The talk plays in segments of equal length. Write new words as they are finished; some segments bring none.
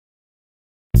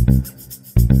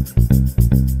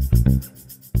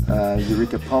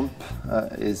Eureka Pump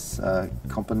is a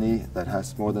company that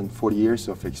has more than 40 years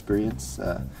of experience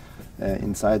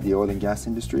inside the oil and gas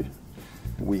industry.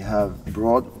 We have a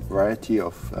broad variety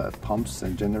of pumps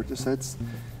and generator sets.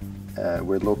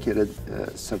 We're located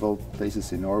several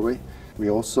places in Norway. We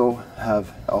also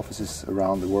have offices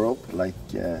around the world, like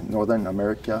Northern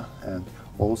America and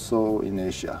also in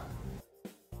Asia.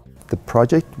 The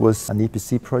project was an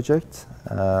EPC project,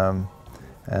 and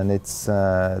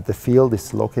the field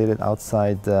is located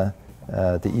outside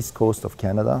the east coast of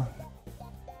Canada.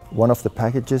 One of the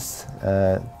packages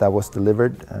that was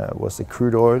delivered was a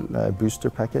crude oil booster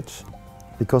package.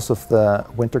 Because of the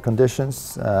winter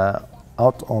conditions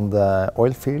out on the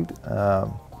oil field,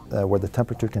 where the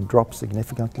temperature can drop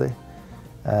significantly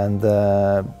and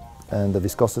the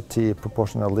viscosity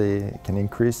proportionally can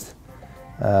increase,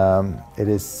 it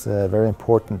is very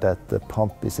important that the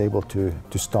pump is able to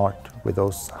start with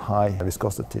those high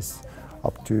viscosities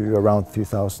up to around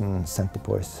 2000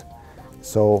 centipoise.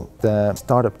 So the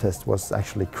startup test was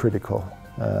actually critical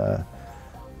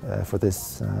for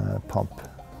this pump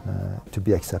to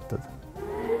be accepted.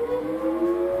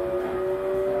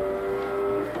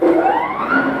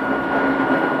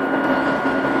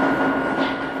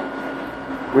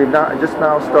 We've just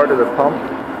now started the pump,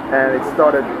 and it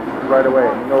started right away,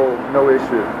 no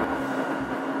issue.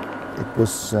 It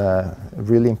was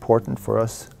really important for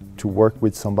us to work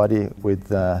with somebody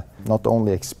with not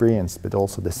only experience but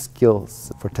also the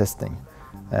skills for testing.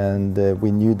 And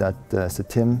we knew that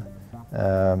Cetim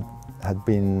had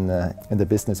been in the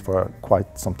business for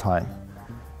quite some time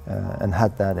and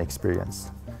had that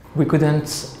experience. We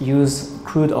couldn't use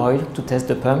crude oil to test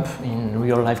the pump in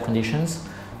real life conditions,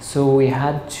 so we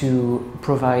had to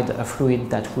provide a fluid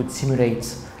that would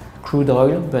simulate crude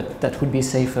oil, but that would be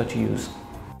safer to use.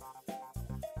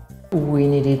 We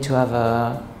needed to have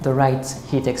the right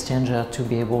heat exchanger to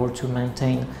be able to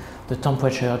maintain the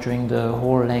temperature during the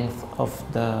whole length of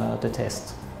the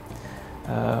test.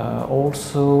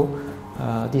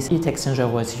 This heat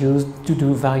exchanger was used to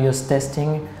do various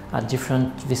testing at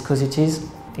different viscosities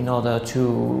in order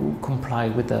to comply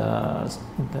with the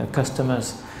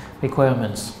customer's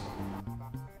requirements.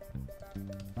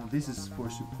 This is for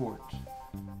support.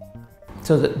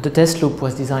 So the test loop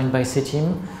was designed by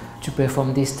Cetim to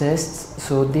perform these tests.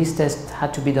 So these tests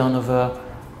had to be done over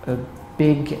a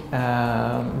big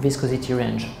viscosity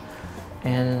range.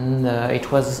 And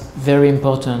it was very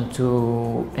important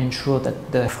to ensure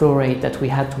that the flow rate that we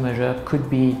had to measure could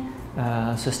be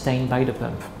sustained by the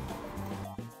pump.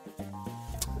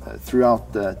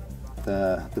 Throughout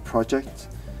the project,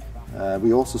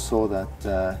 we also saw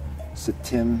that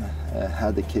Cetim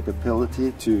had the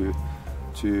capability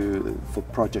for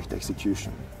project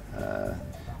execution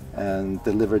and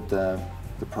delivered the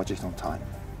project on time.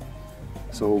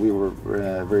 So we were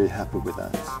very happy with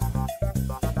that.